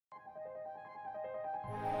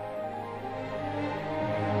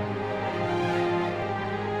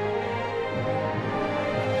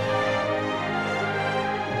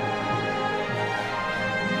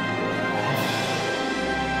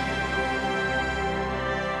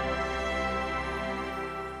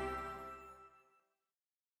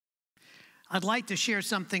I'd like to share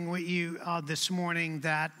something with you this morning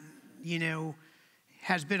that,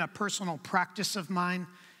 has been a personal practice of mine,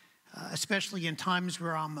 especially in times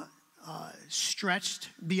where I'm stretched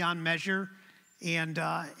beyond measure. And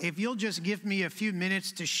if you'll just give me a few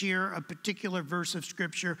minutes to share a particular verse of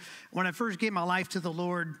Scripture. When I first gave my life to the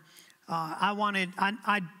Lord, I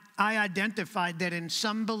identified that in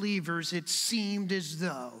some believers it seemed as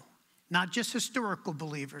though, not just historical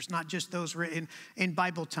believers, not just those written in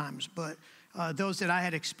Bible times, but those that I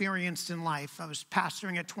had experienced in life. I was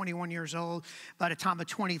pastoring at 21 years old. By the time of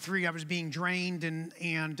 23, I was being drained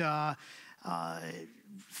and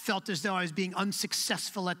felt as though I was being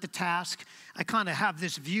unsuccessful at the task. I kind of have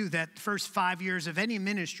this view that the first 5 years of any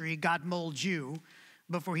ministry, God molds you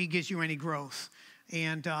before he gives you any growth.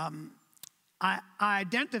 And I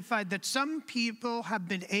identified that some people have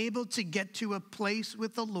been able to get to a place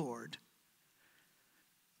with the Lord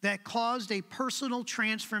that caused a personal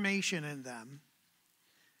transformation in them,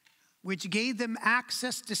 which gave them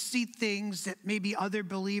access to see things that maybe other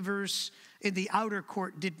believers in the outer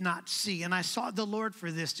court did not see. And I sought the Lord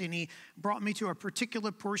for this, and he brought me to a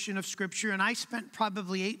particular portion of Scripture, and I spent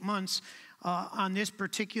probably 8 months on this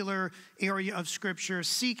particular area of Scripture,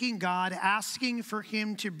 seeking God, asking for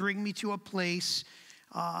him to bring me to a place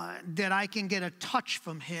that I can get a touch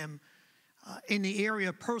from him in the area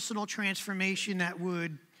of personal transformation that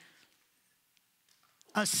would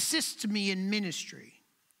assist me in ministry,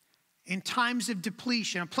 in times of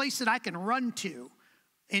depletion, a place that I can run to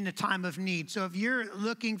in a time of need. So if you're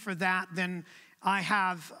looking for that, then I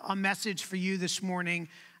have a message for you this morning.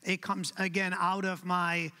 It comes, again, out of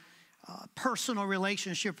my personal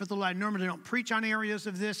relationship with the Lord. I normally don't preach on areas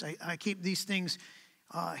of this. I keep these things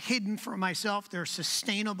hidden from myself. They're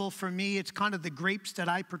sustainable for me. It's kind of the grapes that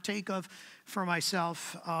I partake of for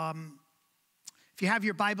myself. If you have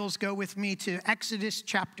your Bibles, go with me to Exodus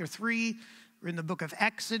chapter 3. We're in the book of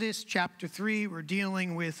Exodus chapter 3. We're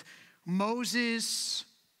dealing with Moses.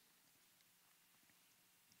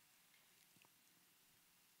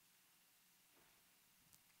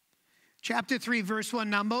 Chapter 3, verse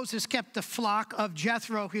 1. Now Moses kept the flock of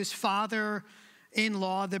Jethro, his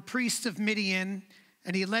father-in-law, the priest of Midian,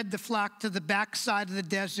 and he led the flock to the backside of the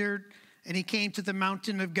desert, and he came to the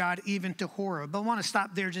mountain of God, even to Horeb. But I want to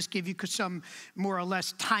stop there, just give you some more or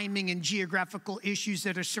less timing and geographical issues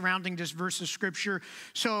that are surrounding this verse of Scripture.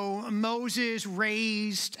 So Moses,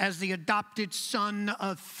 raised as the adopted son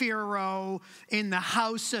of Pharaoh, in the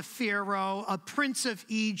house of Pharaoh, a prince of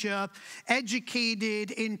Egypt,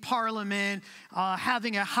 educated in parliament,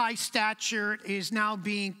 having a high stature, is now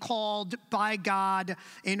being called by God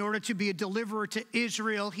in order to be a deliverer to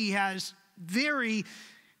Israel. He has very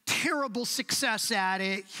terrible success at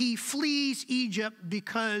it. He flees Egypt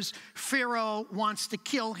because Pharaoh wants to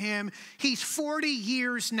kill him. He's 40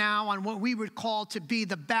 years now on what we would call to be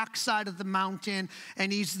the backside of the mountain,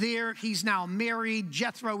 and he's there. He's now married.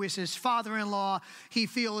 Jethro is his father-in-law. He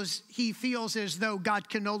feels as though God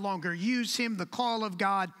can no longer use him. The call of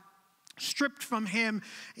God stripped from him.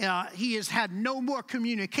 He has had no more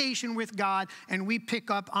communication with God, and we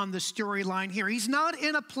pick up on the storyline here. He's not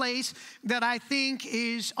in a place that I think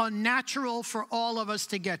is unnatural for all of us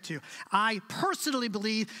to get to. I personally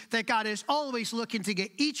believe that God is always looking to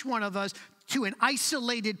get each one of us to an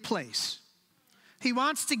isolated place. He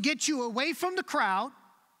wants to get you away from the crowd,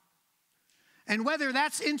 and whether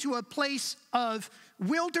that's into a place of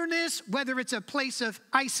wilderness, whether it's a place of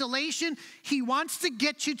isolation, he wants to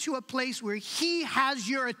get you to a place where he has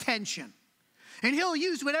your attention. And he'll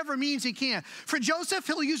use whatever means he can. For Joseph,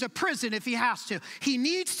 he'll use a prison if he has to. He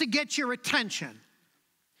needs to get your attention.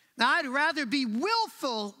 Now, I'd rather be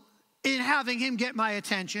willful in having him get my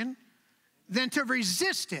attention than to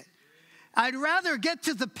resist it. I'd rather get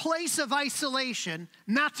to the place of isolation,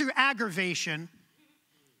 not through aggravation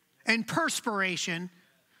and perspiration,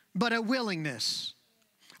 but a willingness.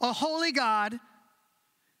 A holy God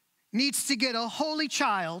needs to get a holy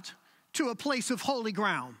child to a place of holy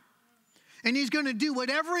ground. And he's going to do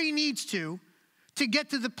whatever he needs to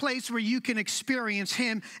get to the place where you can experience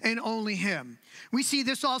him and only him. We see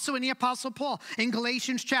this also in the Apostle Paul. In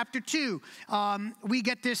Galatians chapter 2, we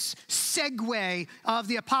get this segue of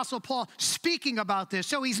the Apostle Paul speaking about this.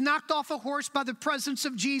 So he's knocked off a horse by the presence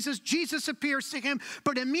of Jesus. Jesus appears to him,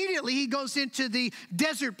 but immediately he goes into the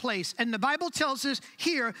desert place. And the Bible tells us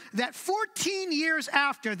here that 14 years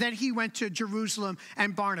after that he went to Jerusalem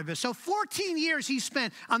and Barnabas. So 14 years he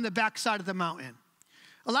spent on the backside of the mountain.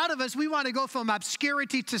 A lot of us, we want to go from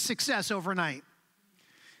obscurity to success overnight.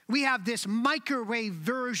 We have this microwave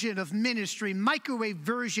version of ministry, microwave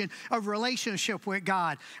version of relationship with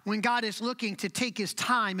God, when God is looking to take his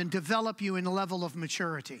time and develop you in a level of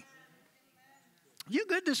maturity. You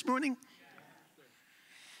good this morning?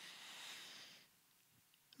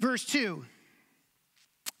 Verse 2.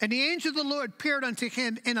 And the angel of the Lord appeared unto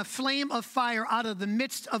him in a flame of fire out of the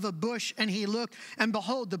midst of a bush. And he looked, and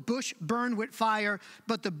behold, the bush burned with fire,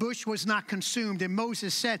 but the bush was not consumed. And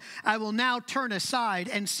Moses said, I will now turn aside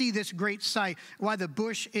and see this great sight, why the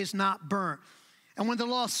bush is not burnt. And when the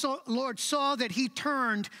Lord saw that he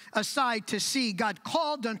turned aside to see, God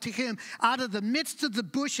called unto him out of the midst of the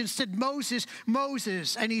bush and said, Moses,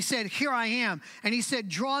 Moses. And he said, here I am. And he said,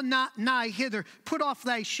 draw not nigh hither. Put off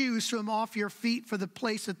thy shoes from off your feet, for the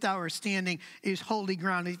place that thou art standing is holy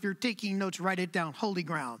ground. If you're taking notes, write it down, holy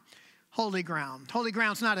ground. Holy ground. Holy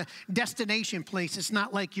ground's not a destination place. It's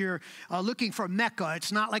not like you're looking for Mecca.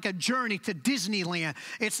 It's not like a journey to Disneyland.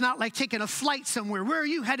 It's not like taking a flight somewhere. Where are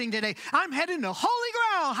you heading today? I'm heading to holy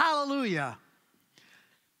ground. Hallelujah.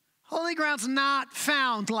 Holy ground's not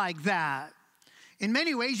found like that. In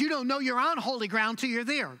many ways, you don't know you're on holy ground till you're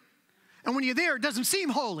there. And when you're there, it doesn't seem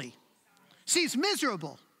holy. It seems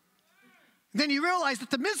miserable. Then you realize that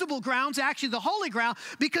the miserable ground's actually the holy ground,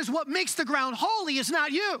 because what makes the ground holy is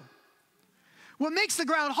not you. What makes the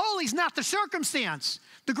ground holy is not the circumstance.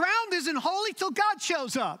 The ground isn't holy till God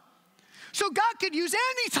shows up. So God could use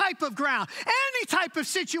any type of ground, any type of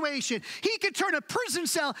situation. He could turn a prison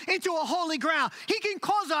cell into a holy ground. He can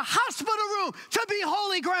cause a hospital room to be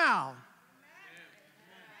holy ground.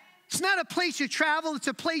 It's not a place you travel. It's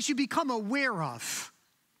a place you become aware of.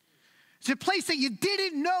 It's a place that you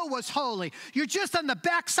didn't know was holy. You're just on the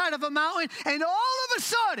backside of a mountain, and all of a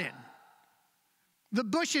sudden, the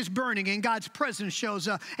bush is burning and God's presence shows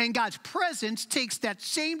up. And God's presence takes that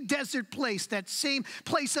same desert place, that same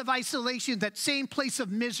place of isolation, that same place of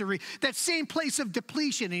misery, that same place of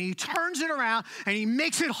depletion. And he turns it around and he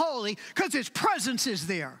makes it holy because his presence is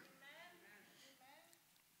there.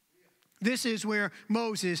 This is where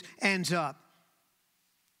Moses ends up.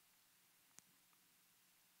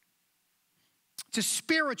 It's a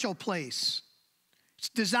spiritual place. It's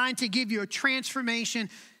designed to give you a transformation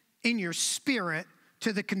in your spirit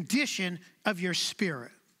to the condition of your spirit.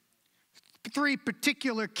 Three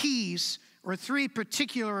particular keys or three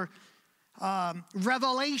particular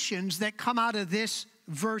revelations that come out of this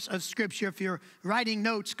verse of Scripture. If you're writing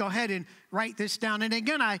notes, go ahead and write this down. And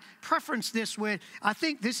again, I preference this with, I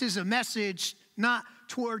think this is a message not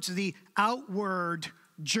towards the outward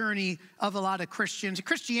journey of a lot of Christians. In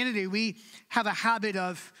Christianity, we have a habit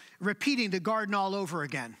of repeating the garden all over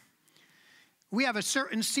again. We have a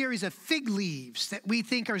certain series of fig leaves that we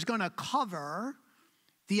think is going to cover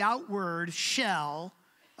the outward shell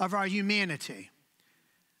of our humanity.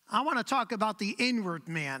 I want to talk about the inward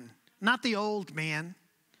man, not the old man,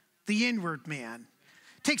 the inward man.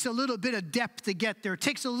 It takes a little bit of depth to get there. It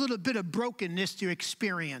takes a little bit of brokenness to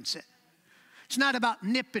experience it. It's not about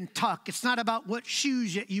nip and tuck. It's not about what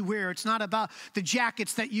shoes that you wear. It's not about the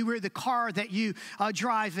jackets that you wear, the car that you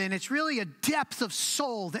drive in. It's really a depth of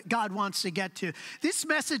soul that God wants to get to. This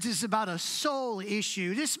message is about a soul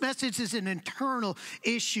issue. This message is an internal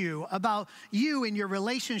issue about you and your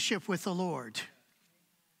relationship with the Lord.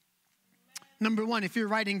 Number one, if you're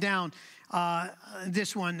writing down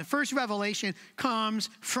this one, the first revelation comes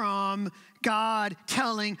from God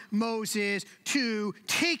telling Moses to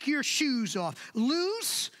take your shoes off.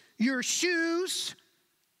 Loose your shoes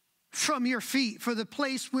from your feet, for the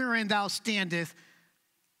place wherein thou standeth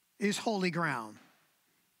is holy ground.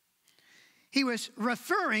 He was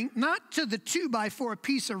referring not to the 2x4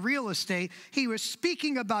 piece of real estate. He was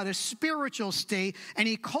speaking about a spiritual state, and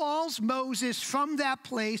he calls Moses from that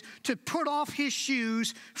place to put off his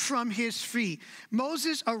shoes from his feet.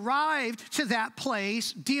 Moses arrived to that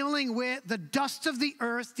place dealing with the dust of the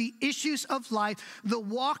earth, the issues of life, the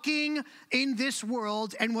walking in this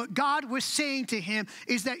world, and what God was saying to him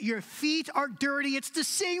is that your feet are dirty. It's the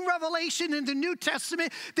same revelation in the New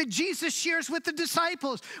Testament that Jesus shares with the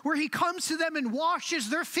disciples, where he comes to them and washes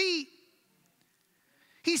their feet.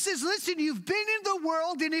 He says, listen, you've been in the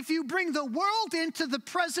world, and if you bring the world into the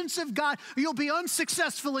presence of God, you'll be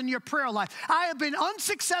unsuccessful in your prayer life. I have been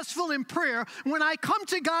unsuccessful in prayer when I come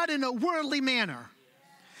to God in a worldly manner.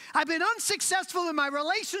 I've been unsuccessful in my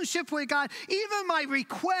relationship with God. Even my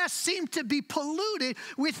requests seem to be polluted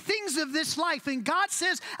with things of this life. And God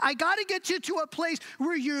says, I got to get you to a place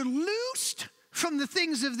where you're loosed from the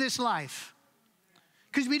things of this life.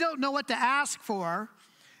 Because we don't know what to ask for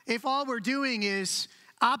if all we're doing is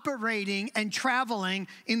operating and traveling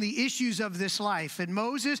in the issues of this life. And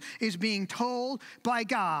Moses is being told by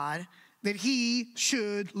God that he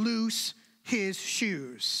should loose his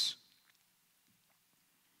shoes.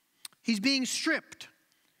 He's being stripped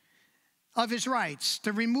of his rights,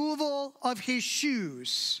 the removal of his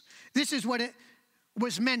shoes. This is what it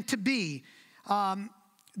was meant to be.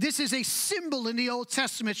 This is a symbol in the Old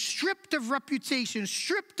Testament, stripped of reputation,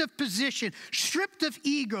 stripped of position, stripped of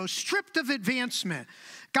ego, stripped of advancement.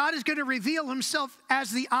 God is going to reveal himself as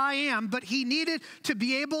the I am, but he needed to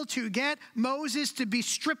be able to get Moses to be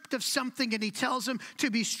stripped of something, and he tells him to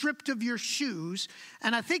be stripped of your shoes.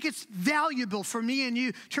 And I think it's valuable for me and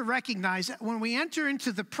you to recognize that when we enter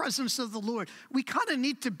into the presence of the Lord, we kind of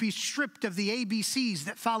need to be stripped of the ABCs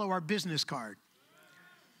that follow our business card.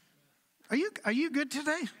 Are you good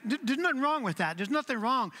today? There's nothing wrong with that. There's nothing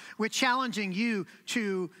wrong with challenging you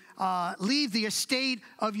to leave the estate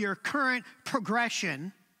of your current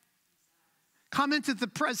progression, come into the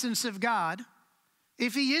presence of God.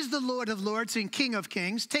 If he is the Lord of Lords and King of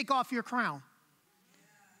Kings, take off your crown.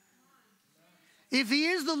 If he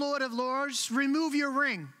is the Lord of Lords, remove your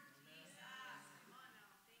ring.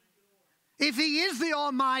 If he is the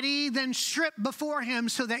Almighty, then strip before him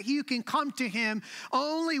so that you can come to him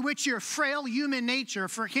only with your frail human nature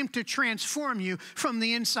for him to transform you from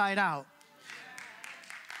the inside out.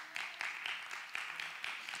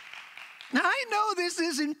 Now, I know this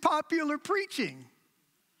isn't popular preaching.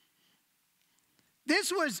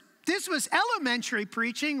 This was elementary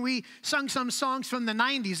preaching. We sung some songs from the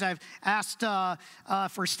 90s. I've asked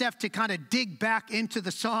for Steph to kind of dig back into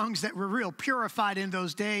the songs that were real purified in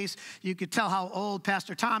those days. You could tell how old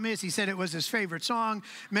Pastor Tom is. He said it was his favorite song.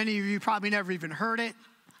 Many of you probably never even heard it.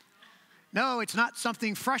 No, it's not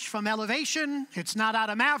something fresh from Elevation. It's not out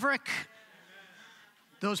of Maverick.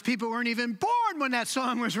 Those people weren't even born when that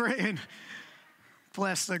song was written.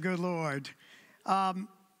 Bless the good Lord.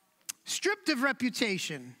 Stripped of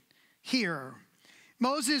reputation. Here,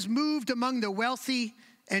 Moses moved among the wealthy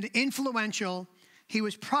and influential. He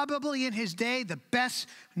was probably in his day the best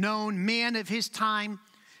known man of his time,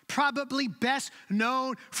 probably best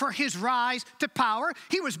known for his rise to power.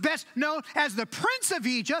 He was best known as the Prince of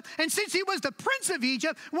Egypt. And since he was the Prince of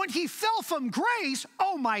Egypt, when he fell from grace,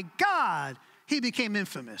 oh my God, he became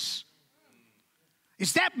infamous.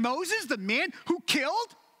 Is that Moses, the man who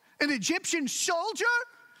killed an Egyptian soldier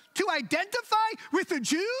to identify with the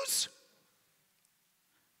Jews?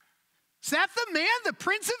 Is that the man, the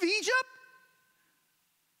Prince of Egypt,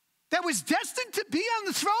 that was destined to be on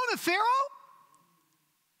the throne of Pharaoh?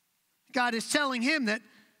 God is telling him that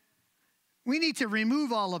we need to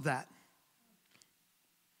remove all of that.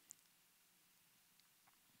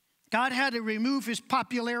 God had to remove his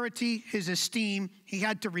popularity, his esteem. He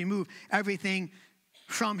had to remove everything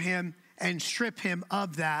from him and strip him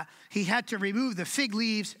of that. He had to remove the fig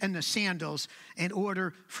leaves and the sandals in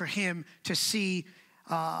order for him to see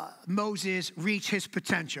Moses reach his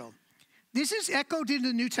potential. This is echoed in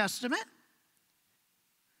the New Testament.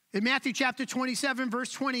 In Matthew chapter 27,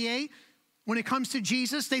 verse 28, when it comes to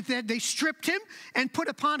Jesus, they stripped him and put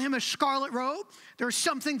upon him a scarlet robe. There's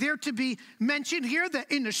something there to be mentioned here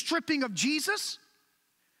that in the stripping of Jesus,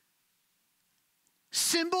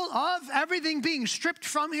 symbol of everything being stripped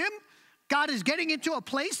from him, God is getting into a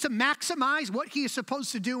place to maximize what he is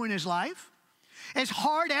supposed to do in his life. As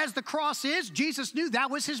hard as the cross is, Jesus knew that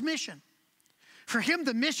was his mission. For him,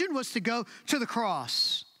 the mission was to go to the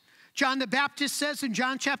cross. John the Baptist says in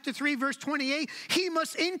John chapter 3, verse 28, he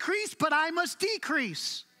must increase, but I must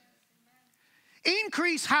decrease.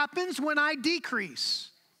 Increase happens when I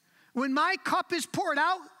decrease. When my cup is poured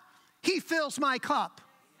out, he fills my cup.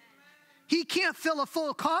 He can't fill a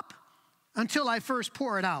full cup until I first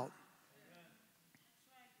pour it out.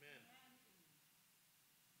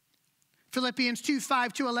 Philippians 2,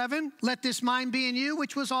 5-11, let this mind be in you,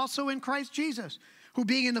 which was also in Christ Jesus, who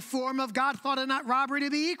being in the form of God, thought it not robbery to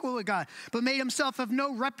be equal with God, but made himself of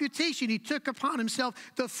no reputation. He took upon himself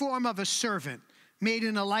the form of a servant, made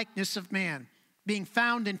in the likeness of man. Being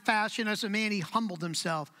found in fashion as a man, he humbled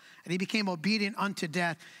himself, and he became obedient unto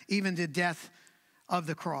death, even the death of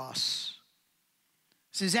the cross.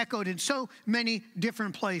 This is echoed in so many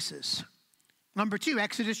different places. Number 2,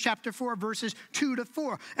 Exodus chapter 4, verses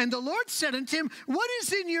 2-4. And the Lord said unto him, what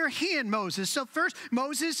is in your hand, Moses? So first,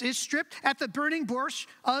 Moses is stripped at the burning bush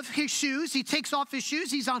of his shoes. He takes off his shoes.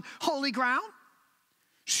 He's on holy ground.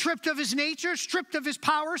 Stripped of his nature, stripped of his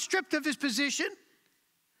power, stripped of his position.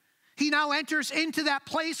 He now enters into that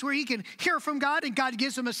place where he can hear from God, and God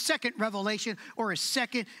gives him a second revelation or a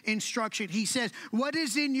second instruction. He says, what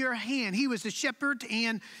is in your hand? He was a shepherd,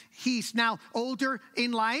 and he's now older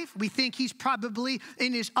in life. We think he's probably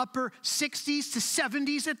in his upper 60s to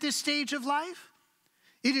 70s at this stage of life.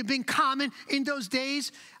 It had been common in those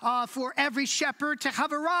days for every shepherd to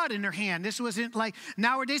have a rod in their hand. This wasn't like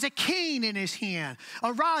nowadays a cane in his hand,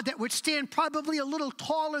 a rod that would stand probably a little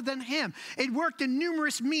taller than him. It worked in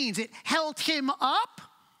numerous means. It held him up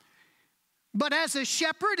But as a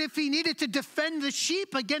shepherd, if he needed to defend the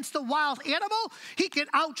sheep against the wild animal, he could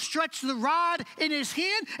outstretch the rod in his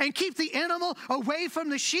hand and keep the animal away from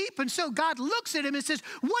the sheep. And so God looks at him and says,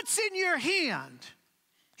 what's in your hand?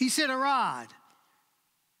 He said, a rod.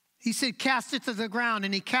 He said, cast it to the ground.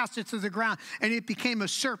 And he cast it to the ground, and it became a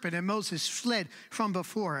serpent, and Moses fled from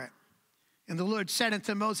before it. And the Lord said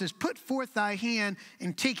unto Moses, put forth thy hand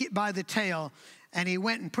and take it by the tail. And he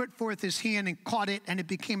went and put forth his hand and caught it, and it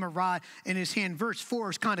became a rod in his hand. Verse 4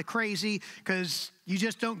 is kind of crazy because you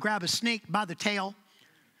just don't grab a snake by the tail.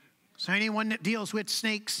 So anyone that deals with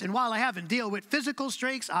snakes, and while I haven't dealt with physical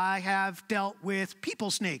snakes, I have dealt with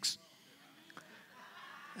people snakes.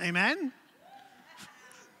 Amen?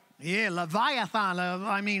 Yeah,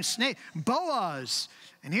 Leviathan, snake, boas.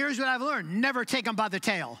 And here's what I've learned. Never take them by the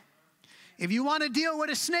tail. If you want to deal with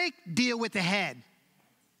a snake, deal with the head.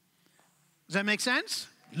 Does that make sense?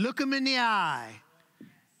 Look them in the eye.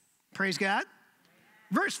 Praise God.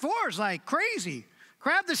 Verse 4 is like crazy.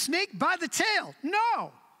 Grab the snake by the tail.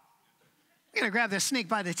 No. You're going to grab that snake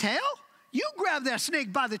by the tail? You grab that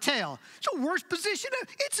snake by the tail. It's the worst position.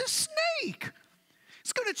 It's a snake.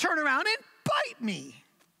 It's going to turn around and bite me.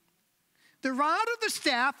 The rod or the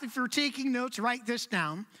staff, if you're taking notes, write this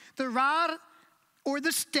down. The rod or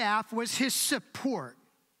the staff was his support.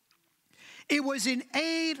 It was an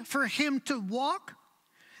aid for him to walk.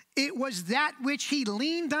 It was that which he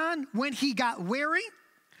leaned on when he got weary.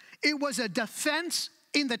 It was a defense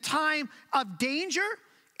in the time of danger.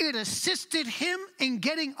 It assisted him in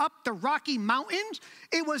getting up the Rocky Mountains.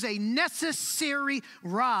 It was a necessary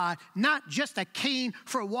rod, not just a cane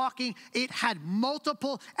for walking. It had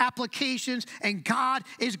multiple applications, and God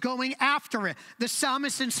is going after it. The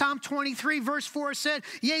psalmist in Psalm 23, verse 4 said,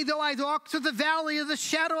 yea, though I walk through the valley of the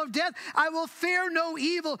shadow of death, I will fear no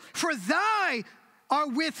evil, for thy are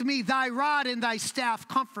with me, thy rod and thy staff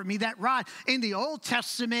comfort me. That rod in the Old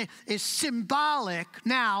Testament is symbolic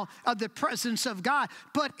now of the presence of God.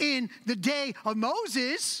 But in the day of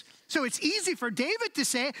Moses, so it's easy for David to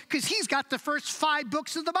say because he's got the first 5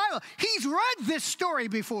 books of the Bible. He's read this story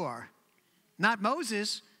before. Not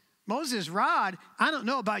Moses. Moses' rod, I don't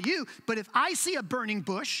know about you, but if I see a burning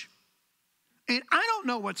bush and I don't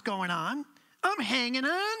know what's going on, I'm hanging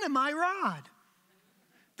on to my rod.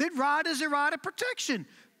 That rod is a rod of protection.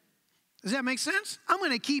 Does that make sense? I'm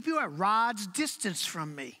going to keep you at rod's distance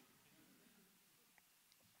from me.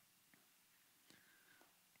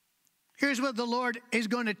 Here's what the Lord is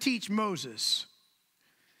going to teach Moses.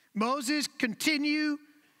 Moses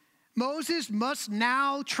must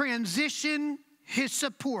now transition his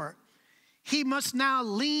support. He must now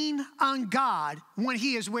lean on God when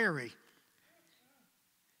he is weary.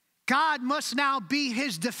 God must now be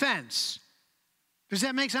his defense. Does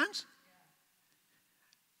that make sense?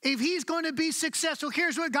 If he's going to be successful,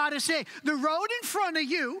 here's what God is saying. The road in front of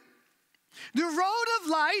you, the road of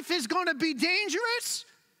life is going to be dangerous.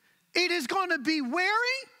 It is going to be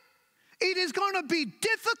weary. It is going to be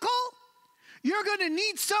difficult. You're going to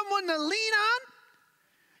need someone to lean on.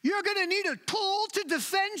 You're going to need a tool to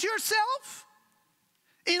defend yourself.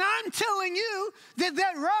 And I'm telling you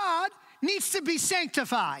that rod needs to be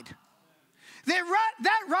sanctified.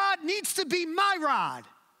 That rod needs to be my rod.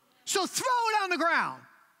 So throw it on the ground.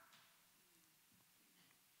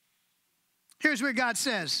 Here's what God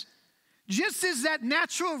says. Just as that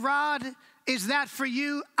natural rod is that for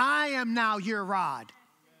you, I am now your rod.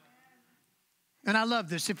 And I love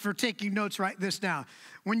this. If you're taking notes, write this down.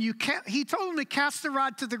 He told him to cast the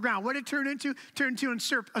rod to the ground. What did it turn into? Turned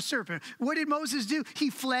into a serpent. What did Moses do? He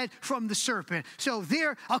fled from the serpent. So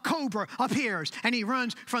there a cobra appears and he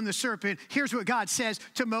runs from the serpent. Here's what God says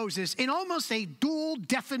to Moses. In almost a dual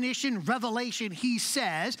definition revelation, he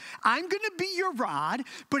says, I'm going to be your rod,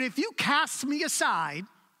 but if you cast me aside,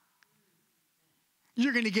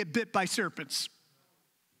 you're going to get bit by serpents.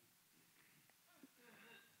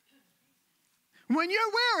 When you're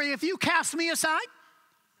weary, if you cast me aside,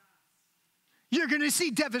 you're going to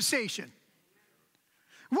see devastation.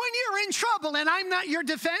 When you're in trouble and I'm not your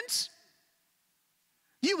defense,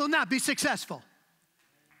 you will not be successful.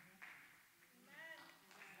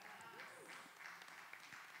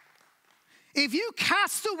 If you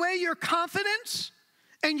cast away your confidence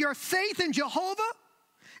and your faith in Jehovah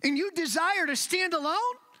and you desire to stand alone,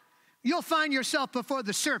 you'll find yourself before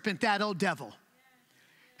the serpent, that old devil.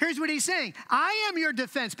 Here's what he's saying. I am your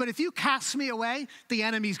defense, but if you cast me away, the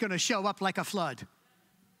enemy's going to show up like a flood.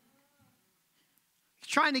 He's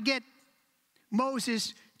trying to get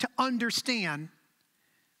Moses to understand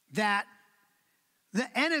that the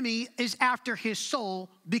enemy is after his soul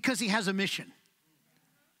because he has a mission.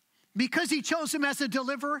 Because he chose him as a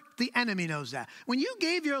deliverer, the enemy knows that. When you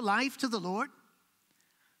gave your life to the Lord,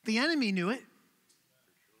 the enemy knew it.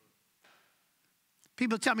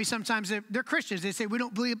 People tell me sometimes they're Christians. They say, we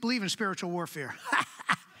don't believe in spiritual warfare.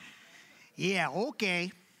 Yeah,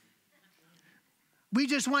 okay. We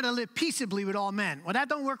just want to live peaceably with all men. Well, that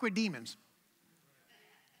don't work with demons.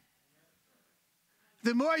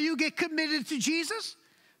 The more you get committed to Jesus,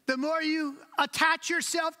 the more you attach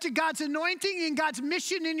yourself to God's anointing and God's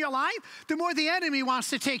mission in your life, the more the enemy wants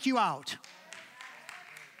to take you out.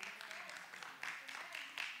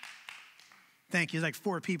 Thank you. Like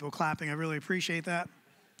 4 people clapping. I really appreciate that.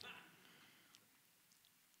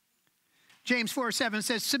 James 4:7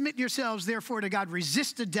 says, submit yourselves therefore to God,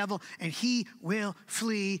 resist the devil, and he will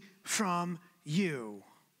flee from you.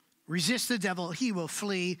 Resist the devil, he will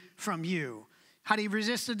flee from you. How do you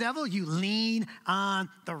resist the devil? You lean on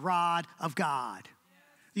the rod of God.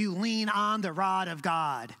 You lean on the rod of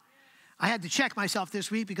God. I had to check myself this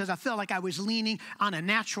week because I felt like I was leaning on a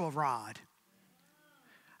natural rod.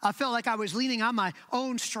 I felt like I was leaning on my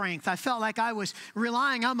own strength. I felt like I was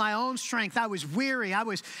relying on my own strength. I was weary. I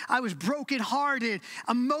was brokenhearted,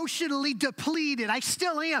 emotionally depleted. I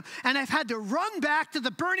still am. And I've had to run back to the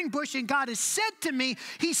burning bush, and God has said to me,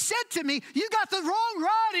 he said to me, you got the wrong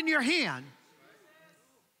rod in your hand.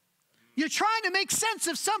 You're trying to make sense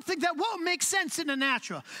of something that won't make sense in the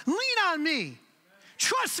natural. Lean on me.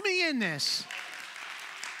 Trust me in this.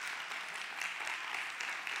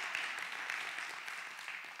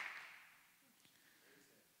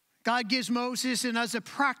 God gives Moses and us a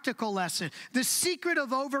practical lesson. The secret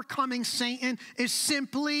of overcoming Satan is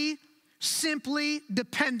simply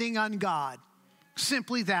depending on God.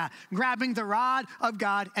 Simply that. Grabbing the rod of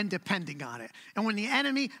God and depending on it. And when the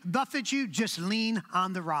enemy buffets you, just lean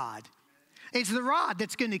on the rod. It's the rod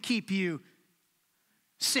that's going to keep you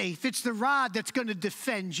safe. It's the rod that's going to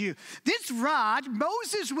defend you. This rod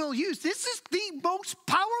Moses will use. This is the most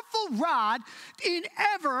powerful rod in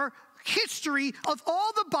ever history of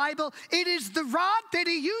all the Bible. It is the rod that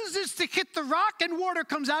he uses to hit the rock and water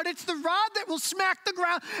comes out. It's the rod that will smack the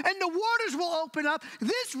ground and the waters will open up.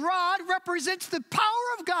 This rod represents the power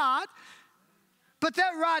of God, but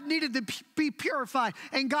that rod needed to be purified.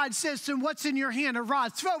 And God says to him, what's in your hand? A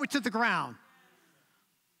rod. Throw it to the ground.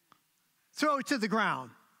 Throw it to the ground.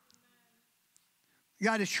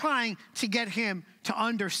 God is trying to get him to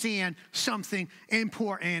understand something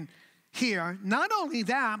important here. Not only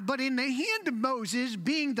that, but in the hand of Moses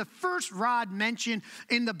being the first rod mentioned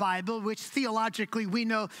in the Bible, which theologically we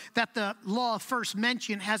know that the law of first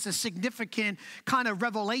mention has a significant kind of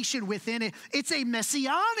revelation within it. It's a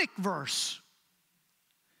messianic verse.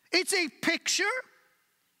 It's a picture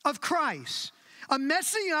of Christ. A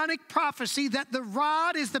messianic prophecy that the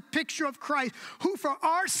rod is the picture of Christ, who for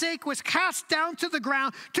our sake was cast down to the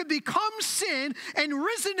ground to become sin and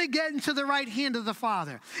risen again to the right hand of the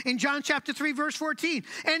Father. In John chapter 3, verse 14,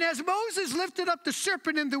 and as Moses lifted up the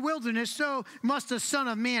serpent in the wilderness, so must the Son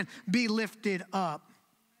of Man be lifted up.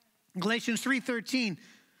 Galatians 3:13,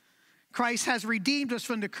 Christ has redeemed us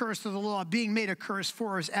from the curse of the law, being made a curse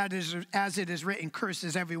for us, as it is written,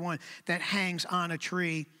 curses everyone that hangs on a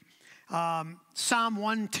tree. Psalm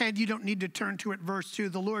 110, you don't need to turn to it, verse 2.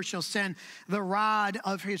 The Lord shall send the rod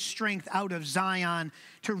of his strength out of Zion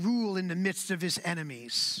to rule in the midst of his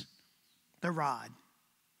enemies. The rod.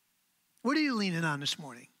 What are you leaning on this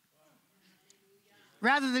morning?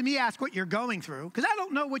 Rather than me ask what you're going through, because I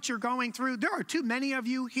don't know what you're going through. There are too many of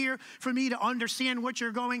you here for me to understand what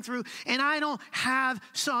you're going through. And I don't have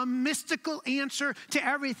some mystical answer to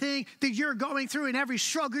everything that you're going through and every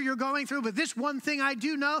struggle you're going through. But this one thing I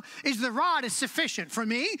do know is the rod is sufficient for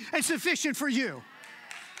me and sufficient for you.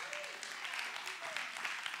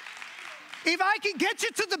 If I can get you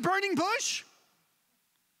to the burning bush,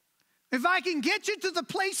 if I can get you to the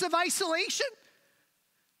place of isolation,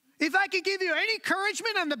 if I could give you any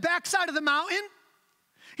encouragement on the backside of the mountain,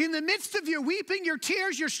 in the midst of your weeping, your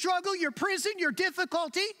tears, your struggle, your prison, your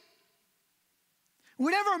difficulty,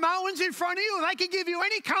 whatever mountain's in front of you, if I could give you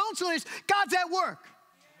any counsel, is God's at work.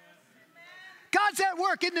 God's at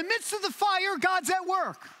work. In the midst of the fire, God's at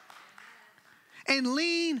work. And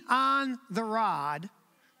lean on the rod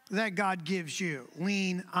that God gives you.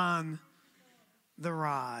 Lean on the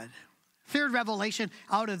rod. Third revelation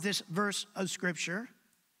out of this verse of Scripture.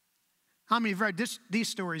 How many have read these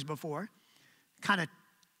stories before? Kind of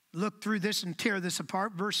look through this and tear this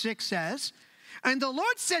apart. Verse 6 says, and the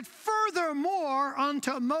Lord said furthermore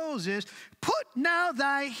unto Moses, put now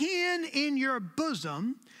thy hand in your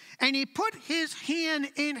bosom. And he put his hand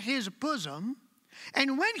in his bosom.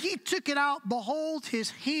 And when he took it out, behold,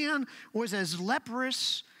 his hand was as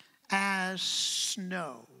leprous as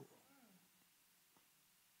snow.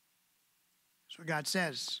 That's what God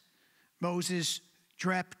says. Moses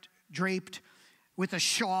draped with a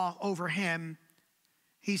shawl over him.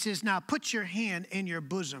 He says, now put your hand in your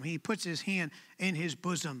bosom. He puts his hand in his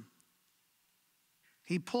bosom.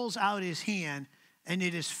 He pulls out his hand, and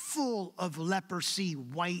it is full of leprosy,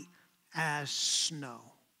 white as snow.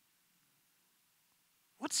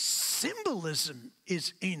 What symbolism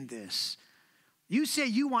is in this? You say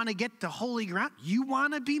you want to get to holy ground. You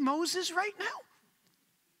want to be Moses right now?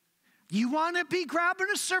 You want to be grabbing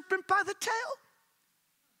a serpent by the tail?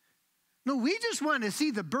 No, we just want to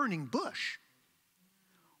see the burning bush.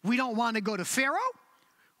 We don't want to go to Pharaoh.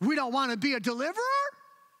 We don't want to be a deliverer.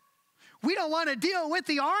 We don't want to deal with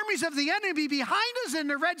the armies of the enemy behind us and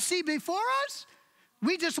the Red Sea before us.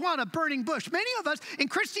 We just want a burning bush. Many of us in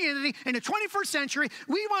Christianity in the 21st century,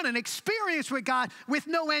 we want an experience with God with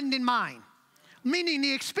no end in mind. Meaning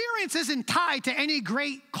the experience isn't tied to any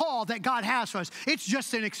great call that God has for us. It's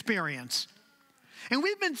just an experience. And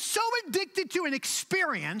we've been so addicted to an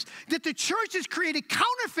experience that the church has created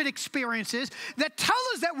counterfeit experiences that tell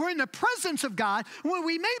us that we're in the presence of God when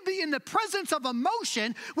we may be in the presence of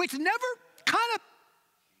emotion, which never kind of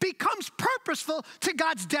becomes purposeful to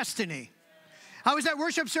God's destiny. I was at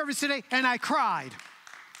worship service today and I cried.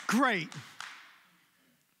 Great.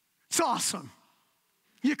 It's awesome.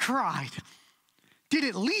 You cried. Did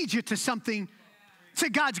it lead you to something, to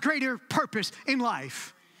God's greater purpose in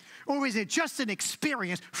life? Or was it just an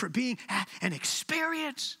experience for being an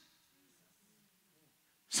experience?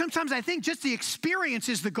 Sometimes I think just the experience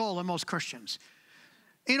is the goal of most Christians.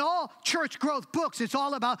 In all church growth books, it's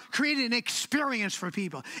all about creating an experience for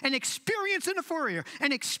people. An experience in the foyer,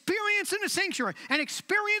 an experience in the sanctuary, an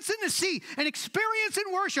experience in the sea, an experience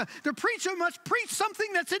in worship. The preacher must preach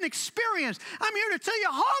something that's an experience. I'm here to tell you,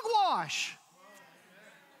 hogwash.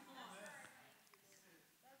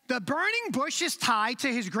 The burning bush is tied to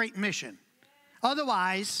his great mission.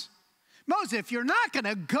 Otherwise, Moses, if you're not going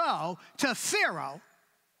to go to Pharaoh,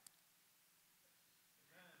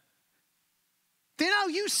 then I'll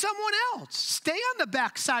use someone else. Stay on the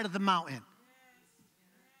backside of the mountain.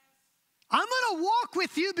 I'm going to walk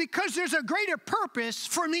with you because there's a greater purpose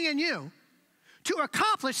for me and you to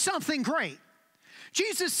accomplish something great.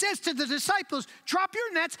 Jesus says to the disciples, drop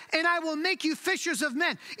your nets and I will make you fishers of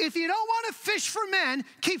men. If you don't want to fish for men,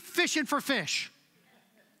 keep fishing for fish.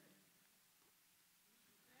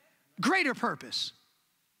 Greater purpose.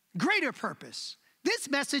 Greater purpose. This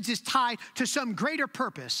message is tied to some greater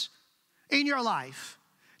purpose in your life.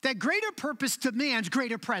 That greater purpose demands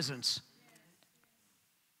greater presence.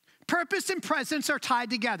 Purpose and presence are tied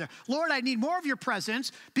together. Lord, I need more of your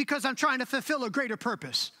presence because I'm trying to fulfill a greater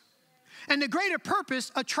purpose. And the greater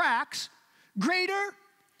purpose attracts greater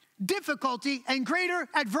difficulty and greater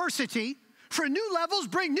adversity. For new levels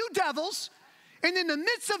bring new devils. And in the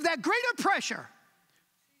midst of that greater pressure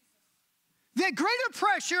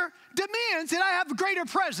demands that I have greater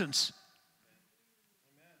presence.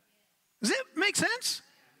 Does it make sense?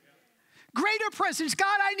 Greater presence.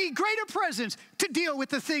 God, I need greater presence to deal with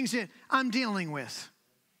the things that I'm dealing with.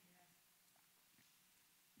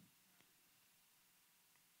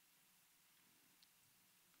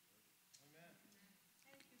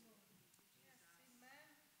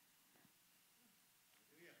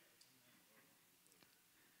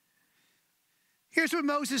 Here's what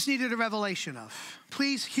Moses needed a revelation of.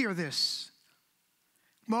 Please hear this.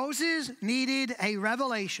 Moses needed a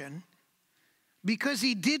revelation because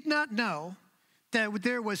he did not know that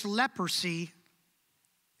there was leprosy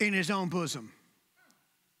in his own bosom.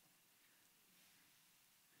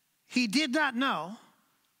 He did not know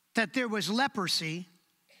that there was leprosy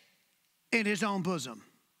in his own bosom.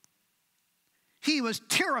 He was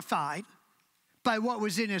terrified by what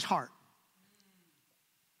was in his heart.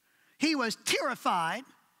 He was terrified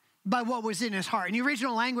by what was in his heart. In the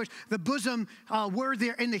original language, the bosom word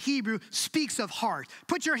there in the Hebrew speaks of heart.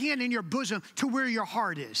 Put your hand in your bosom to where your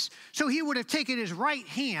heart is. So he would have taken his right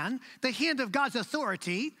hand, the hand of God's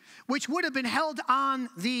authority, which would have been held on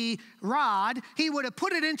the rod. He would have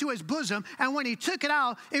put it into his bosom, and when he took it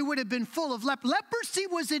out, it would have been full of leprosy. Leprosy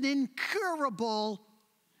was an incurable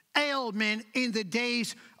ailment in the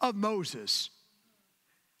days of Moses.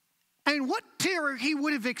 And what terror he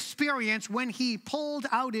would have experienced when he pulled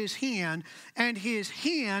out his hand and his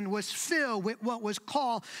hand was filled with what was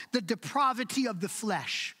called the depravity of the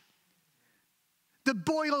flesh. The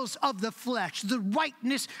boils of the flesh, the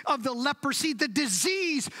whiteness of the leprosy, the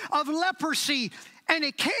disease of leprosy, and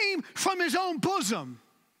it came from his own bosom.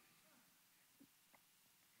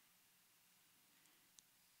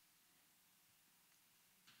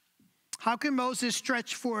 How can Moses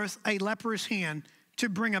stretch forth a leprous hand to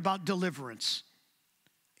bring about deliverance?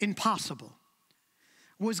 Impossible.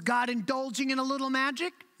 Was God indulging in a little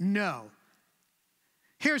magic? No.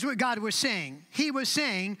 Here's what God was saying. He was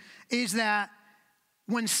saying is that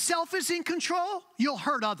when self is in control, you'll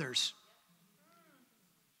hurt others.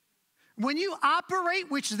 When you operate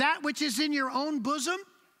that which is in your own bosom,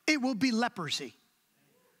 it will be leprosy.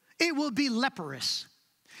 It will be leprous.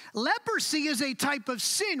 Leprosy is a type of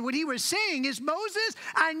sin. What he was saying is, Moses,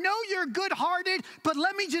 I know you're good-hearted, but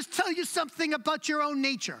let me just tell you something about your own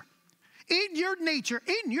nature. In your nature,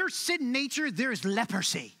 in your sin nature, there's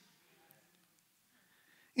leprosy.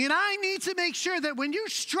 And I need to make sure that when you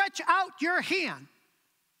stretch out your hand,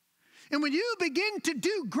 and when you begin to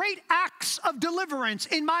do great acts of deliverance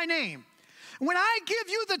in my name, when I give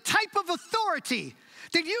you the type of authority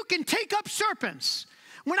that you can take up serpents,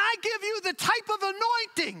 when I give you the type of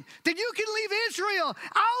anointing that you can leave Israel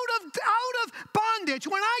out of bondage,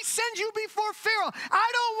 when I send you before Pharaoh,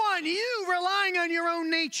 I don't want you relying on your own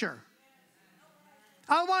nature.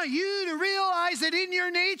 I want you to realize that in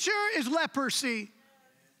your nature is leprosy.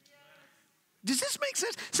 Does this make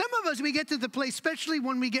sense? Some of us, we get to the place, especially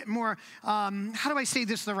when we get more, how do I say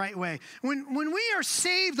this the right way? When we are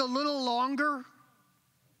saved a little longer.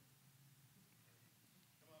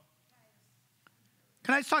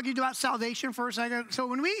 Can I just talk to you about salvation for a second? So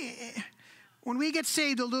when we get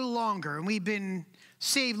saved a little longer, and we've been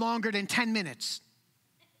saved longer than 10 minutes,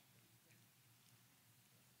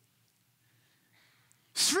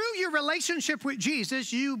 through your relationship with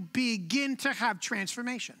Jesus, you begin to have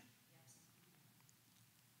transformation.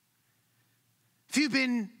 If you've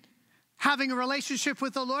been having a relationship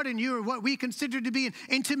with the Lord and you are what we consider to be an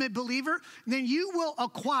intimate believer, then you will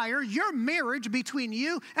acquire, your marriage between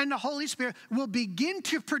you and the Holy Spirit will begin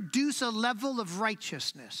to produce a level of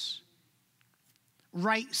righteousness,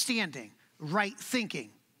 right standing, right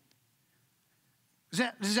thinking.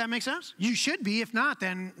 Does that make sense? You should be. If not,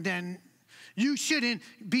 then you should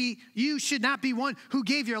not be one who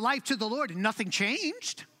gave your life to the Lord and nothing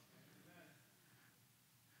changed.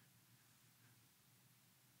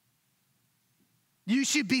 You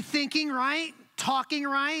should be thinking right, talking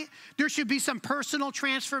right. There should be some personal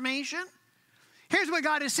transformation. Here's what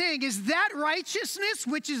God is saying, is that righteousness,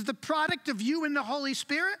 which is the product of you and the Holy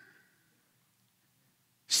Spirit,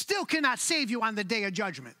 still cannot save you on the day of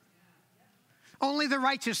judgment. Only the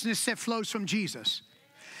righteousness that flows from Jesus.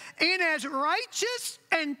 And as righteous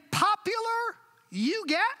and popular you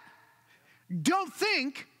get, don't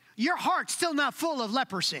think your heart's still not full of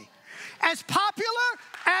leprosy. As popular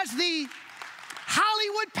as the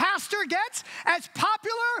Hollywood pastor gets, as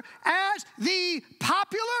popular as the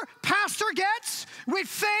popular pastor gets with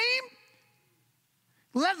fame,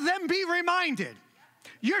 let them be reminded,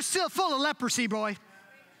 you're still full of leprosy, boy.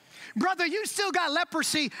 Brother, you still got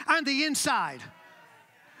leprosy on the inside.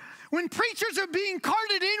 When preachers are being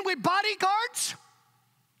carted in with bodyguards,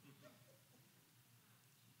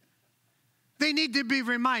 they need to be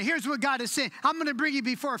reminded. Here's what God is saying. I'm going to bring you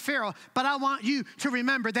before Pharaoh, but I want you to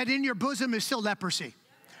remember that in your bosom is still leprosy.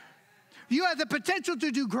 You have the potential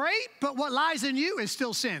to do great, but what lies in you is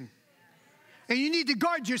still sin. And you need to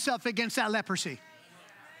guard yourself against that leprosy.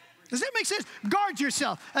 Does that make sense? Guard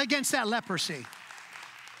yourself against that leprosy.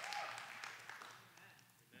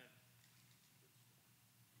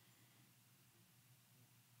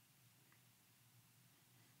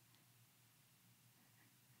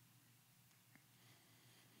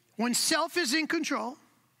 When self is in control,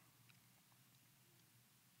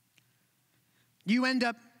 you end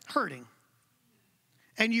up hurting.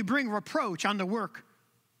 And you bring reproach on the work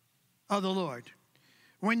of the Lord.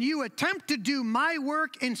 When you attempt to do my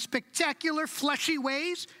work in spectacular, fleshy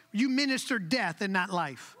ways, you minister death and not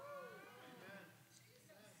life.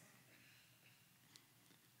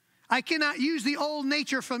 I cannot use the old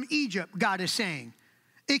nature from Egypt, God is saying.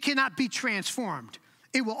 It cannot be transformed.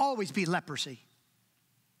 It will always be leprosy.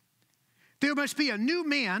 There must be a new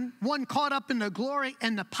man, one caught up in the glory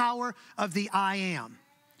and the power of the I am.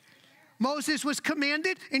 Moses was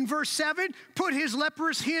commanded in verse 7, put his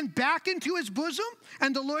leprous hand back into his bosom.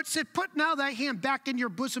 And the Lord said, put now thy hand back in your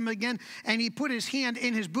bosom again. And he put his hand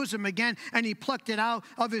in his bosom again, and he plucked it out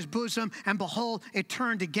of his bosom. And behold, it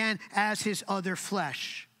turned again as his other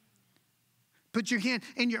flesh. Put your hand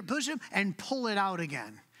in your bosom and pull it out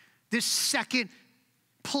again. This second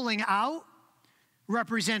pulling out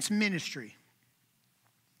represents ministry.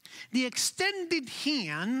 The extended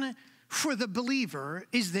hand for the believer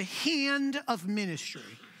is the hand of ministry.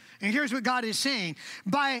 And here's what God is saying.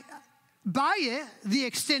 By it, the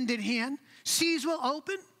extended hand, seas will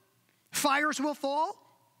open, fires will fall,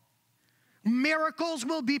 miracles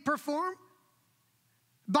will be performed.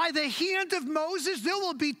 By the hand of Moses, there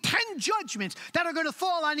will be 10 judgments that are going to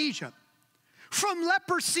fall on Egypt. from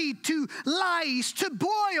leprosy to lice to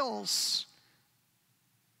boils.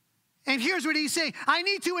 And here's what he's saying. I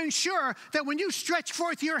need to ensure that when you stretch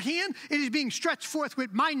forth your hand, it is being stretched forth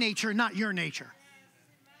with my nature, not your nature.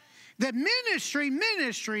 That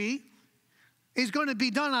ministry is going to be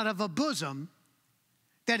done out of a bosom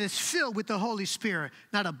that is filled with the Holy Spirit,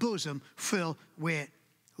 not a bosom filled with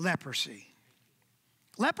leprosy.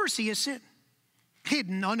 Leprosy is sin.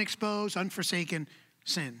 Hidden, unexposed, unforsaken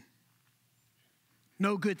sin.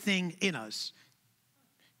 No good thing in us.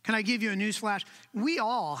 Can I give you a newsflash? We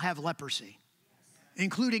all have leprosy,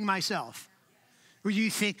 including myself. Where you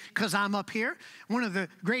think, because I'm up here, one of the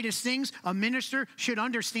greatest things a minister should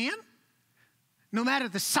understand, no matter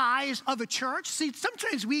the size of a church. See,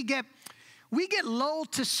 sometimes we get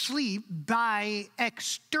lulled to sleep by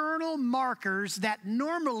external markers that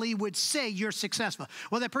normally would say you're successful.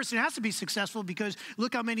 Well, that person has to be successful because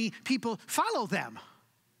look how many people follow them.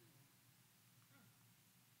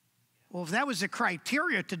 Well, if that was a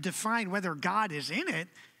criteria to define whether God is in it,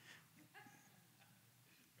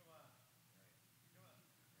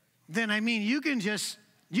 then I mean, you could just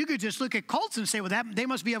look at cults and say, well, they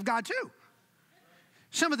must be of God too.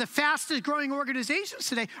 Some of the fastest growing organizations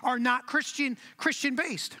today are not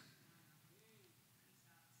Christian-based.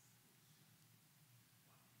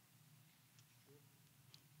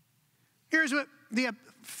 Here's what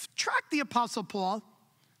track the Apostle Paul.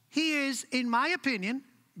 He is, in my opinion,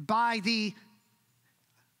 by the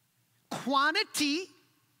quantity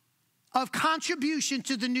of contribution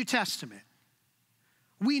to the New Testament,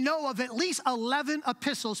 we know of at least 11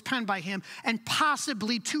 epistles penned by him and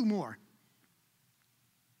possibly 2 more.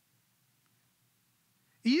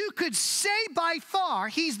 You could say by far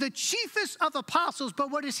he's the chiefest of apostles,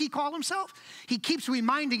 but what does he call himself? He keeps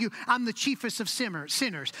reminding you, I'm the chiefest of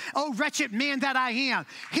sinners. Oh, wretched man that I am.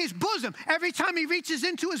 His bosom, every time he reaches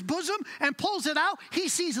into his bosom and pulls it out, he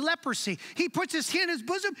sees leprosy. He puts his hand in his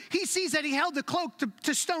bosom, he sees that he held the cloak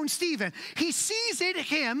to stone Stephen. He sees in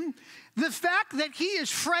him the fact that he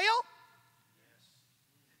is frail,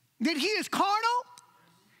 that he is carnal,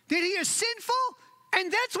 that he is sinful,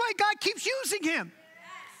 and that's why God keeps using him.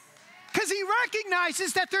 Because he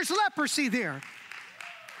recognizes that there's leprosy there.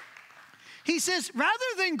 He says, rather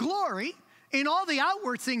than glory in all the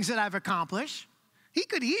outward things that I've accomplished, he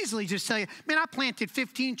could easily just tell you, man, I planted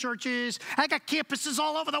 15 churches. I got campuses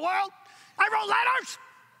all over the world. I wrote letters.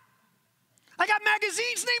 I got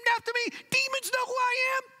magazines named after me. Demons know who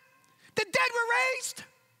I am. The dead were raised.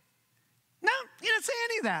 No, he didn't say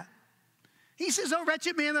any of that. He says, oh,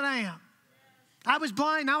 wretched man that I am. I was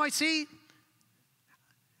blind, now I see.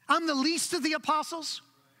 I'm the least of the apostles,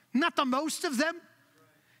 not the most of them.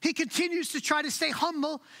 He continues to try to stay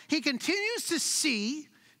humble. He continues to see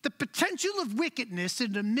the potential of wickedness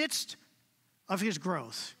in the midst of his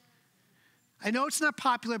growth. I know it's not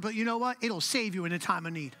popular, but you know what? It'll save you in a time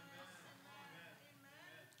of need.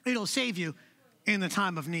 It'll save you in the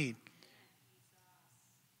time of need.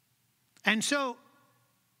 And so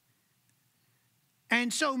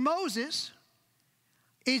Moses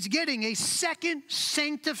is getting a second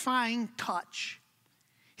sanctifying touch.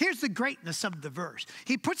 Here's the greatness of the verse.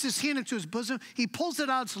 He puts his hand into his bosom. He pulls it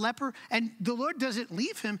out, it's leper, and the Lord doesn't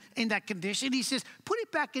leave him in that condition. He says, put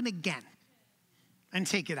it back in again and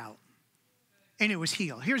take it out. And it was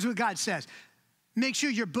healed. Here's what God says. Make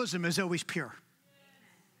sure your bosom is always pure.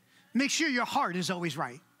 Make sure your heart is always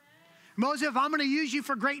right. Moses, if I'm going to use you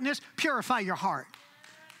for greatness, purify your heart.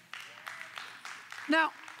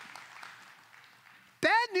 Now,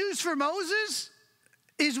 bad news for Moses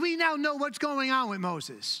is we now know what's going on with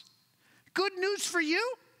Moses. Good news for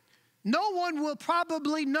you, no one will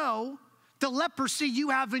probably know the leprosy you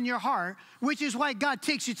have in your heart, which is why God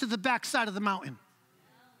takes you to the backside of the mountain.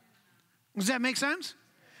 Does that make sense?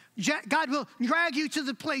 God will drag you to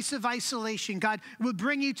the place of isolation. God will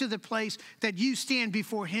bring you to the place that you stand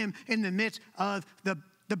before him in the midst of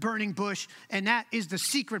the burning bush, and that is the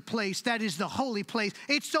secret place. That is the holy place.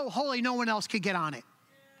 It's so holy no one else could get on it.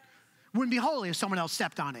 Wouldn't be holy if someone else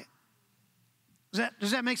stepped on it.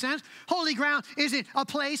 Does that make sense? Holy ground isn't a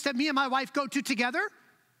place that me and my wife go to together.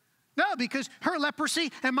 No, because her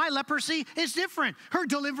leprosy and my leprosy is different. Her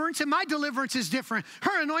deliverance and my deliverance is different.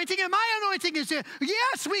 Her anointing and my anointing is different.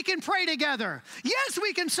 Yes, we can pray together. Yes,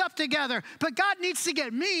 we can sup together. But God needs to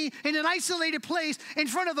get me in an isolated place in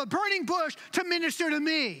front of a burning bush to minister to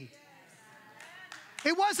me.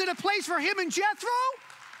 It wasn't a place for him and Jethro.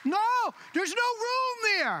 No, there's no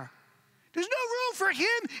room there. There's no room for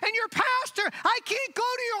him and your pastor. I can't go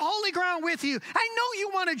to your holy ground with you. I know you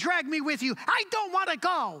want to drag me with you. I don't want to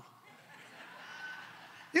go.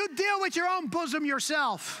 You deal with your own bosom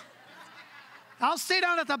yourself. I'll stay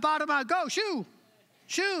down at the bottom. I'll go, shoo,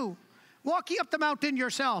 shoo. Walk ye up the mountain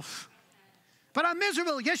yourself. But I'm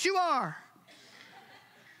miserable. Yes, you are.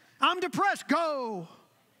 I'm depressed. Go.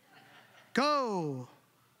 Go.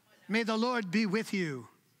 May the Lord be with you.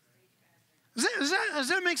 Does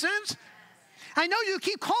that make sense? I know you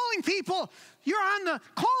keep calling people. You're on the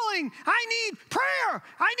calling. I need prayer.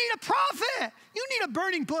 I need a prophet. You need a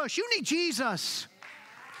burning bush. You need Jesus.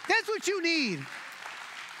 That's what you need.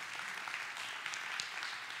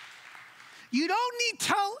 You don't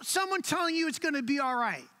need someone telling you it's going to be all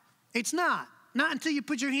right. It's not. Not until you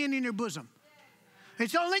put your hand in your bosom.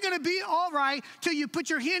 It's only going to be all right till you put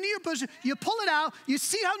your hand in your bosom, you pull it out, you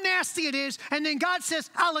see how nasty it is, and then God says,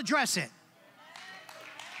 I'll address it.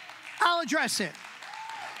 I'll address it.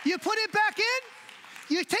 You put it back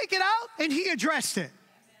in, you take it out, and he addressed it.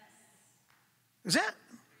 Is that?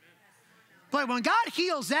 But when God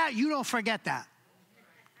heals that, you don't forget that.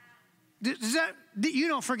 You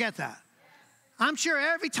don't forget that. I'm sure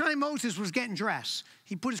every time Moses was getting dressed,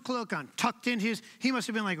 he put his cloak on, tucked in he must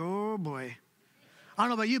have been like, oh boy. I don't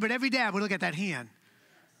know about you, but every dad would look at that hand,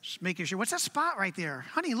 just making sure, what's that spot right there?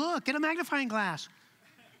 Honey, look, get a magnifying glass.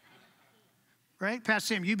 Right?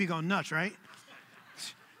 Pastor Sam, you'd be going nuts, right?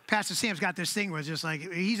 Pastor Sam's got this thing where it's just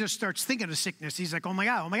like, he just starts thinking of sickness. He's like, oh my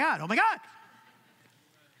God, oh my God, oh my God.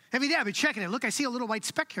 Every day I'd be checking it. Look, I see a little white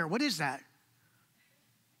speck here. What is that?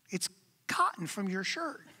 It's cotton from your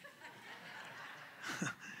shirt.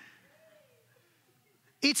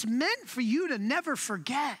 It's meant for you to never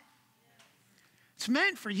forget. It's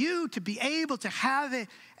meant for you to be able to have it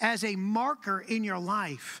as a marker in your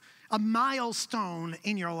life, a milestone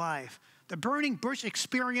in your life. The burning bush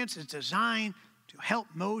experience is designed to help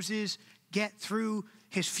Moses get through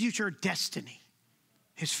his future destiny.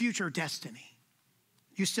 His future destiny.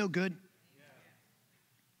 You still good?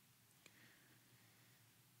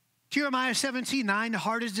 Jeremiah 17:9, the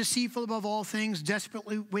heart is deceitful above all things,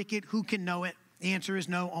 desperately wicked. Who can know it? The answer is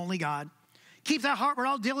no, only God. Keep that heart with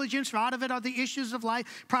all diligence, for out of it are the issues of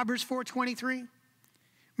life. Proverbs 4:23.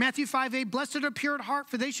 Matthew 5:8, blessed are the pure at heart,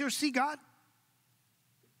 for they shall see God.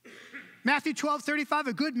 Matthew 12:35,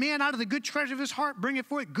 a good man out of the good treasure of his heart bringeth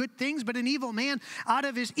forth good things, but an evil man out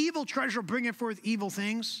of his evil treasure bringeth forth evil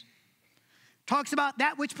things. Talks about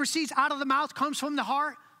that which proceeds out of the mouth comes from the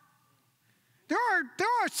heart. There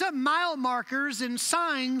are some mile markers and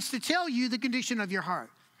signs to tell you the condition of your heart.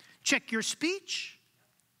 Check your speech.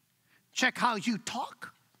 Check how you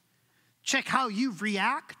talk. Check how you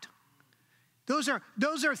react. Those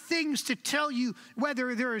are things to tell you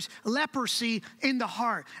whether there is leprosy in the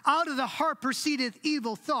heart. Out of the heart proceedeth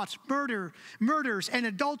evil thoughts, murders and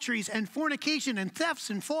adulteries and fornication and thefts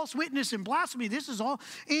and false witness and blasphemy. This is all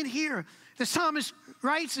in here. The psalmist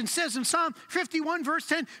writes and says in Psalm 51 verse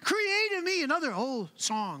 10, create in me another old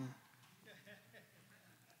song.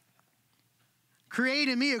 Create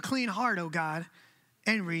in me a clean heart, O God,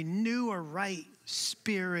 and renew a right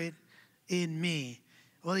spirit in me.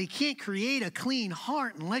 Well, you can't create a clean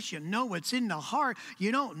heart unless you know what's in the heart.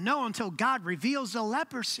 You don't know until God reveals the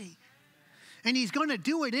leprosy. And he's going to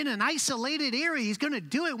do it in an isolated area. He's going to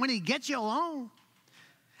do it when he gets you alone.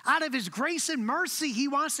 Out of his grace and mercy, he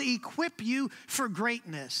wants to equip you for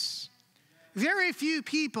greatness. Very few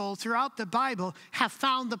people throughout the Bible have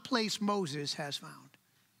found the place Moses has found.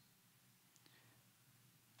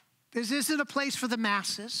 This isn't a place for the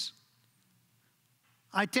masses.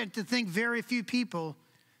 I tend to think very few people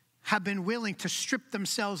have been willing to strip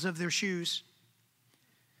themselves of their shoes,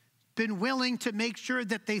 been willing to make sure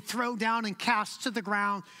that they throw down and cast to the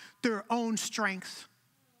ground their own strength,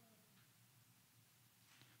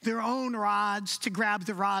 their own rods to grab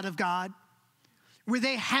the rod of God, where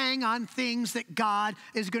they hang on things that God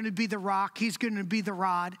is going to be the rock, he's going to be the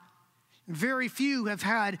rod. Very few have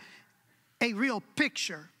had a real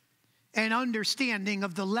picture and understanding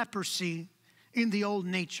of the leprosy in the old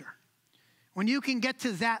nature. When you can get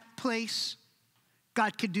to that place,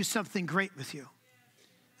 God can do something great with you.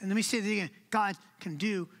 And let me say that again. God can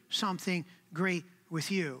do something great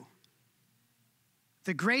with you.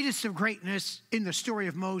 The greatest of greatness in the story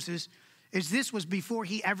of Moses is this was before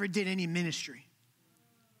he ever did any ministry.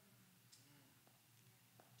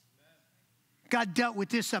 God dealt with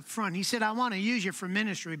this up front. He said, I want to use you for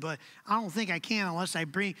ministry, but I don't think I can unless I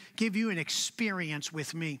give you an experience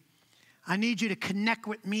with me. I need you to connect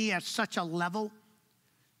with me at such a level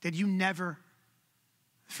that you never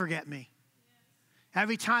forget me.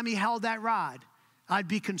 Every time he held that rod, I'd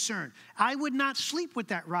be concerned. I would not sleep with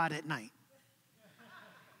that rod at night.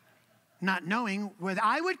 Not knowing whether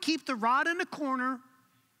I would keep the rod in the corner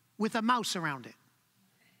with a mouse around it.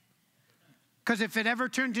 Because if it ever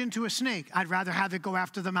turned into a snake, I'd rather have it go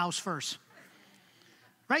after the mouse first.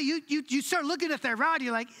 right? You start looking at that rod,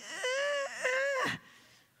 you're like,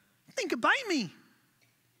 think about me.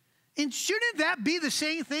 And shouldn't that be the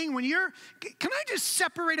same thing when can I just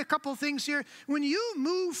separate a couple things here? When you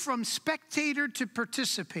move from spectator to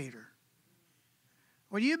participator,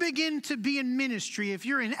 when you begin to be in ministry, if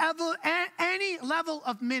you're in any level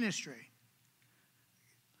of ministry,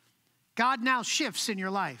 God now shifts in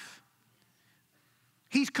your life.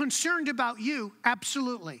 He's concerned about you,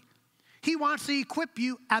 absolutely. He wants to equip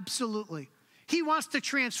you, absolutely. He wants to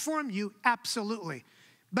transform you, absolutely.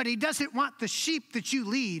 But he doesn't want the sheep that you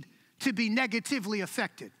lead to be negatively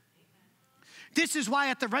affected. This is why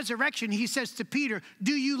at the resurrection, he says to Peter,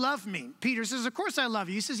 do you love me? Peter says, of course I love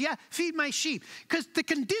you. He says, yeah, feed my sheep. Because the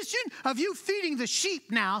condition of you feeding the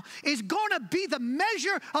sheep now is going to be the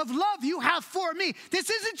measure of love you have for me. This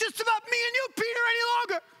isn't just about me and you, Peter, any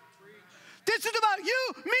longer. This is about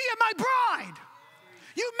you, me, and my bride.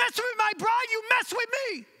 You mess with my bride, you mess with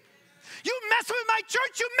me. You mess with my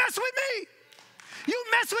church, you mess with me. You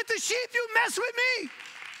mess with the sheep, you mess with me.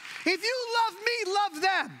 If you love me, love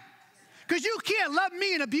them. Because you can't love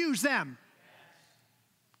me and abuse them.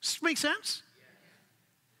 Does this make sense?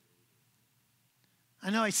 I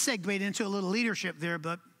know I segued into a little leadership there,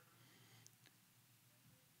 but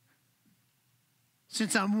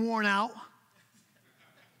since I'm worn out,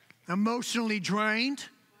 emotionally drained,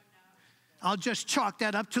 I'll just chalk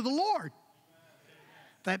that up to the Lord.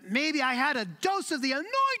 That maybe I had a dose of the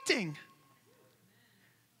anointing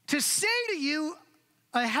to say to you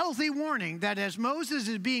a healthy warning that as Moses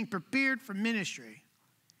is being prepared for ministry,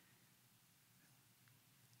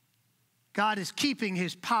 God is keeping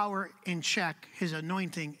his power in check, his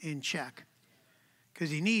anointing in check, because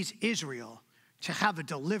he needs Israel to have a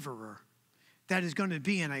deliverer that is going to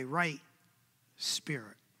be in a right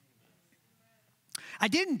spirit. I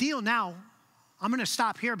didn't deal now. I'm going to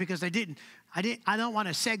stop here because I don't want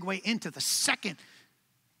to segue into the second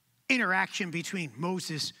interaction between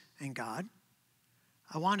Moses and God.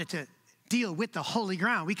 I wanted to deal with the holy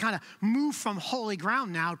ground. We kind of move from holy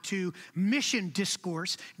ground now to mission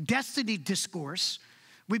discourse, destiny discourse.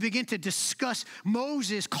 We begin to discuss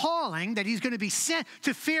Moses' calling, that he's going to be sent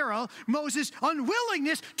to Pharaoh, Moses'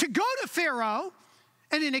 unwillingness to go to Pharaoh,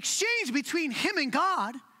 and an exchange between him and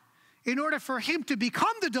God in order for him to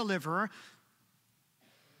become the deliverer.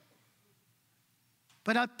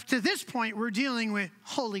 But up to this point, we're dealing with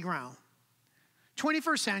holy ground.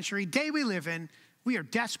 21st century, day we live in, we are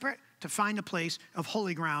desperate to find a place of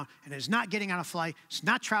holy ground, and it's not getting on a flight, it's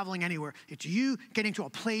not traveling anywhere. It's you getting to a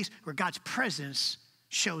place where God's presence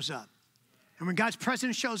shows up. And when God's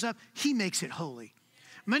presence shows up, he makes it holy.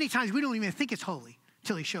 Many times we don't even think it's holy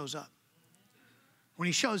till he shows up. When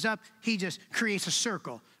he shows up, he just creates a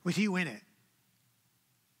circle with you in it.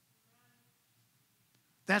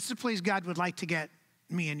 That's the place God would like to get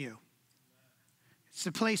me and you. It's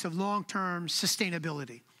the place of long-term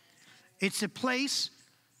sustainability. It's a place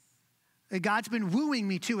that God's been wooing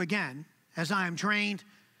me to again as I am drained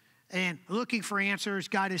and looking for answers.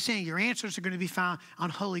 God is saying your answers are going to be found on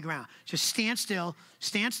holy ground. Just stand still,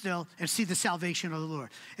 and see the salvation of the Lord.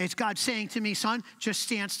 It's God saying to me, son, just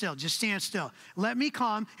stand still, just stand still. Let me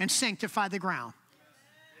come and sanctify the ground.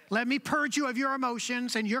 Let me purge you of your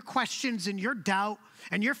emotions and your questions and your doubt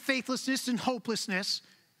and your faithlessness and hopelessness.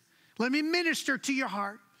 Let me minister to your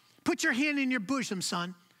heart. Put your hand in your bosom,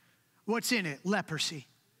 son. What's in it? Leprosy.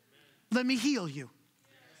 Let me heal you.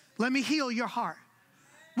 Let me heal your heart.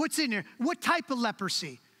 What's in there? What type of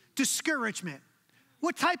leprosy? Discouragement.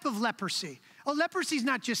 What type of leprosy? Oh, leprosy is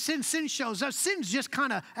not just sin. Sin shows up. Sin's just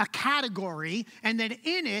kind of a category, and then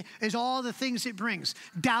in it is all the things it brings.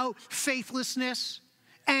 Doubt, faithlessness,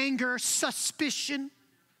 anger, suspicion.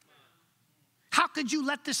 How could you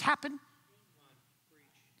let this happen?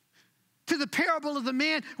 To the parable of the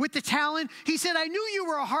man with the talent, he said, I knew you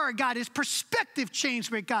were a hard God. His perspective changed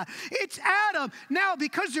with God. It's Adam now,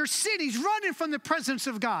 because there's sin, he's running from the presence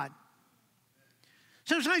of God.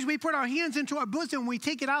 Sometimes we put our hands into our bosom and we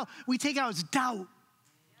take it out as doubt.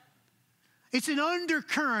 It's an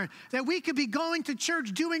undercurrent that we could be going to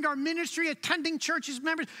church, doing our ministry, attending church as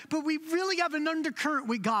members, but we really have an undercurrent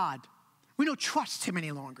with God. We don't trust him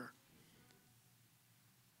any longer.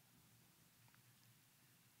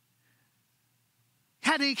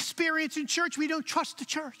 Had an experience in church, we don't trust the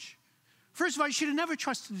church. First of all, you should have never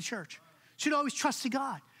trusted the church. You should always trust in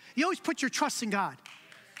God. You always put your trust in God.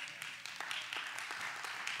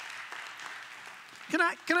 Can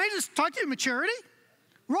I just talk to you maturity?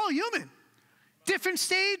 We're all human. Different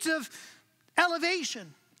stages of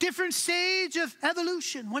elevation, different stage of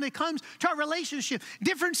evolution when it comes to our relationship,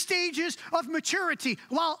 different stages of maturity.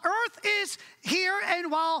 While earth is here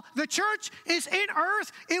and while the church is in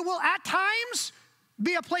earth, it will at times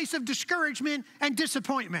be a place of discouragement and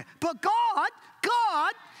disappointment. But God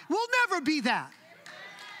will never be that.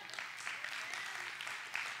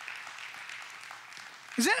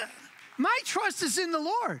 My trust is in the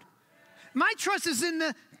Lord. My trust is in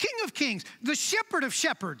the King of Kings, the Shepherd of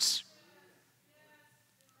Shepherds.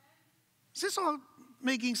 Is this all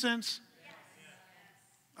making sense?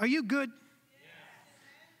 Are you good?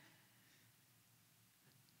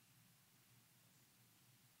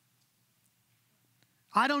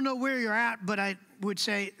 I don't know where you're at, but I would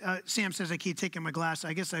say, Sam says I keep taking my glass.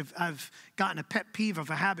 I guess I've gotten a pet peeve of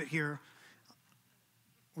a habit here,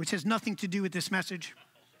 which has nothing to do with this message.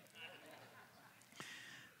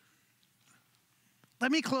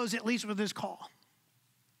 Let me close at least with this call.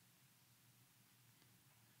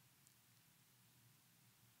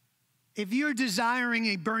 If you're desiring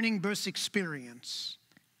a burning bush experience,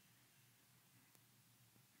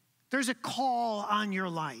 there's a call on your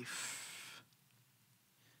life.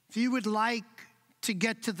 If you would like to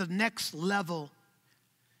get to the next level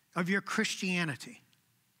of your Christianity,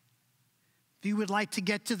 if you would like to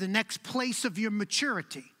get to the next place of your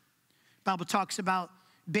maturity, the Bible talks about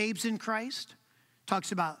babes in Christ,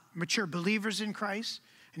 talks about mature believers in Christ,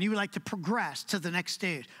 and you would like to progress to the next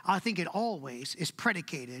stage. I think it always is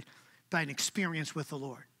predicated by an experience with the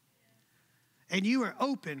Lord. And you are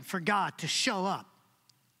open for God to show up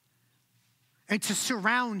and to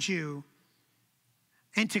surround you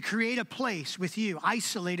and to create a place with you,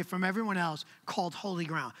 isolated from everyone else, called holy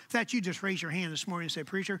ground. If that's you, just raise your hand this morning and say,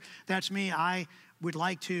 preacher, that's me. I would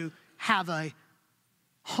like to have a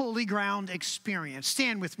holy ground experience.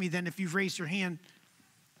 Stand with me then if you've raised your hand.